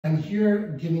I'm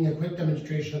here giving a quick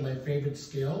demonstration of my favorite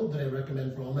scale that I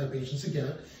recommend for all my patients to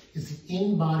get. It's the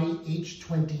InBody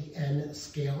H20N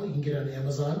Scale. You can get it on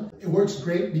Amazon. It works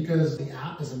great because the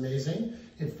app is amazing.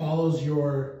 It follows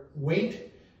your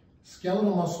weight,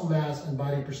 skeletal muscle mass, and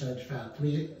body percentage fat.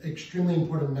 3 extremely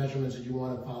important measurements that you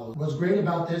want to follow. What's great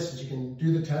about this is you can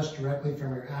do the test directly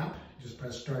from your app. Just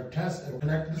press start test. It'll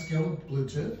connect to the scale with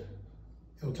Bluetooth.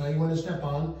 It'll tell you when to step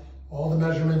on. All the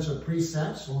measurements are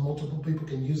preset, so multiple people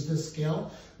can use this scale.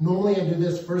 Normally I do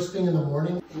this first thing in the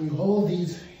morning, and you hold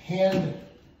these hand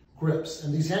grips.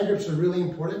 And these hand grips are really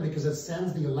important because it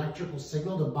sends the electrical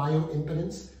signal, the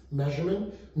bioimpedance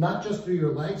measurement, not just through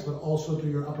your legs, but also through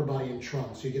your upper body and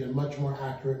trunk. So you get a much more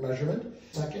accurate measurement.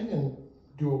 Second, and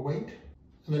do a weight.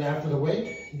 And then after the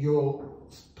weight, you'll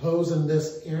pose in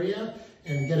this area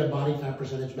and get a body fat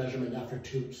percentage measurement after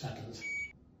 2 seconds.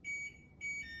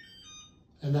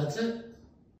 And that's it.